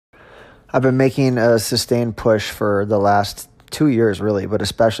I've been making a sustained push for the last 2 years, really, but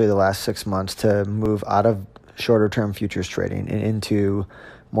especially the last 6 months to move out of shorter term futures trading and into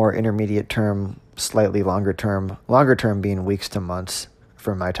more intermediate term, slightly longer term being weeks to months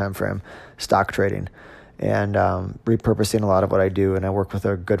for my time frame, stock trading, and repurposing a lot of what I do. And I work with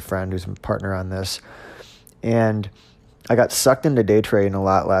a good friend who's a partner on this. And I got sucked into day trading a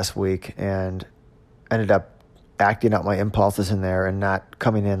lot last week and ended up acting out my impulses in there and not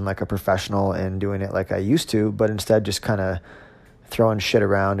coming in like a professional and doing it like I used to, but instead just kind of throwing shit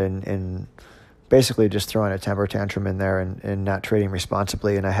around and basically just throwing a temper tantrum in there and not trading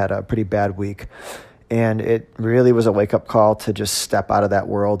responsibly. And I had a pretty bad week. And it really was a wake-up call to just step out of that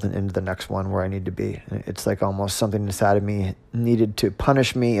world and into the next one where I need to be. It's like almost something inside of me needed to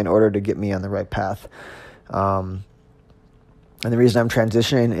punish me in order to get me on the right path. And the reason I'm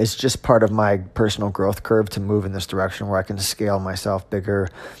transitioning is just part of my personal growth curve to move in this direction where I can scale myself bigger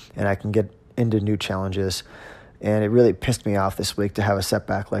and I can get into new challenges. And it really pissed me off this week to have a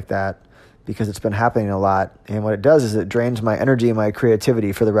setback like that because it's been happening a lot. And what it does is it drains my energy and my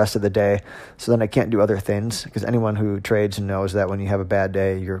creativity for the rest of the day. So then I can't do other things, because anyone who trades knows that when you have a bad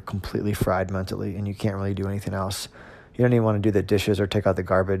day, you're completely fried mentally and you can't really do anything else. You don't even want to do the dishes or take out the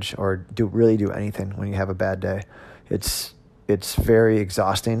garbage or really do anything when you have a bad day. It's very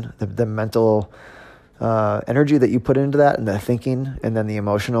exhausting. The mental energy that you put into that and the thinking and then the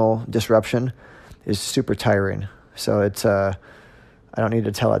emotional disruption is super tiring. So I don't need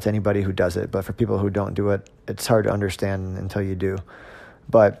to tell that to anybody who does it, but for people who don't do it, it's hard to understand until you do.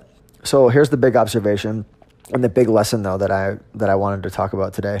 But so here's the big observation and the big lesson though that I wanted to talk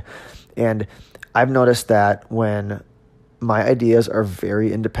about today. And I've noticed that when my ideas are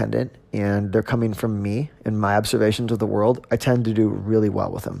very independent and they're coming from me and my observations of the world, I tend to do really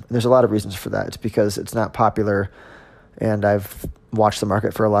well with them. And there's a lot of reasons for that. It's because it's not popular and I've watched the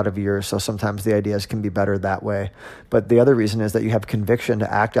market for a lot of years, so sometimes the ideas can be better that way. But the other reason is that you have conviction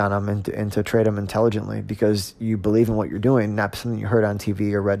to act on them and to trade them intelligently because you believe in what you're doing, not something you heard on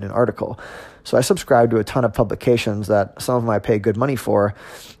TV or read in an article. So I subscribe to a ton of publications that some of them I pay good money for.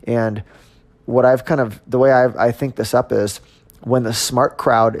 And what the way I think this up is when the smart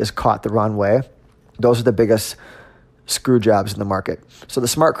crowd is caught the wrong way, those are the biggest screw jobs in the market. So the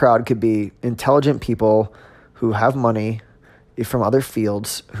smart crowd could be intelligent people who have money from other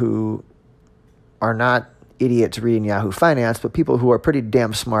fields who are not idiots reading Yahoo Finance, but people who are pretty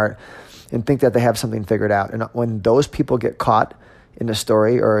damn smart and think that they have something figured out. And when those people get caught in a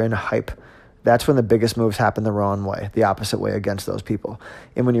story or in a hype, that's when the biggest moves happen the wrong way, the opposite way against those people.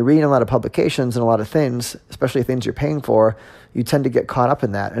 And when you're reading a lot of publications and a lot of things, especially things you're paying for, you tend to get caught up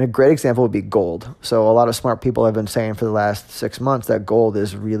in that. And a great example would be gold. So a lot of smart people have been saying for the last 6 months that gold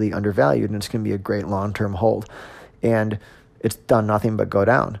is really undervalued and it's going to be a great long-term hold. And it's done nothing but go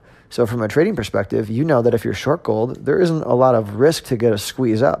down. So from a trading perspective, you know that if you're short gold, there isn't a lot of risk to get a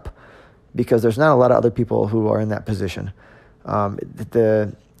squeeze up because there's not a lot of other people who are in that position.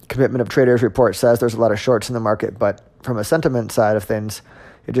 The Commitment of Traders report says there's a lot of shorts in the market, but from a sentiment side of things,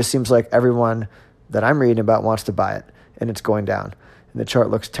 it just seems like everyone that I'm reading about wants to buy it, and it's going down, and the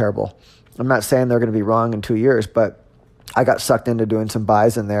chart looks terrible. I'm not saying they're going to be wrong in 2 years, but I got sucked into doing some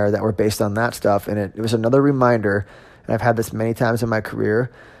buys in there that were based on that stuff, and it was another reminder, and I've had this many times in my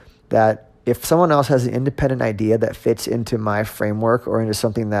career, that if someone else has an independent idea that fits into my framework or into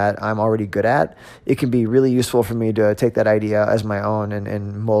something that I'm already good at, it can be really useful for me to take that idea as my own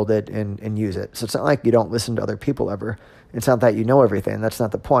and mold it and use it. So it's not like you don't listen to other people ever. It's not that you know everything. That's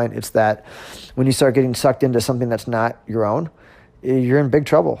not the point. It's that when you start getting sucked into something that's not your own, you're in big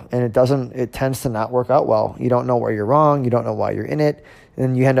trouble, and it tends to not work out well. You don't know where you're wrong. You don't know why you're in it.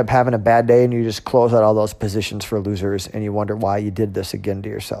 And you end up having a bad day and you just close out all those positions for losers and you wonder why you did this again to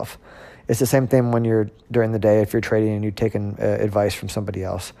yourself. It's the same thing when you're during the day, if you're trading and you're taking advice from somebody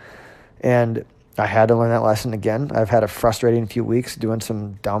else. And I had to learn that lesson again. I've had a frustrating few weeks doing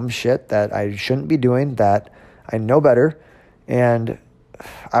some dumb shit that I shouldn't be doing, that I know better. And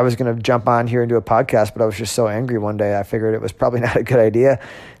I was going to jump on here and do a podcast, but I was just so angry one day. I figured it was probably not a good idea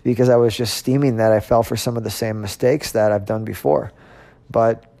because I was just steaming that I fell for some of the same mistakes that I've done before.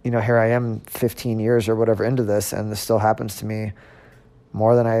 But, here I am 15 years or whatever into this, and this still happens to me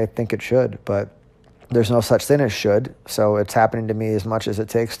more than I think it should. But there's no such thing as should, so it's happening to me as much as it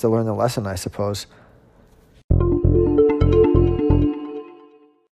takes to learn the lesson, I suppose.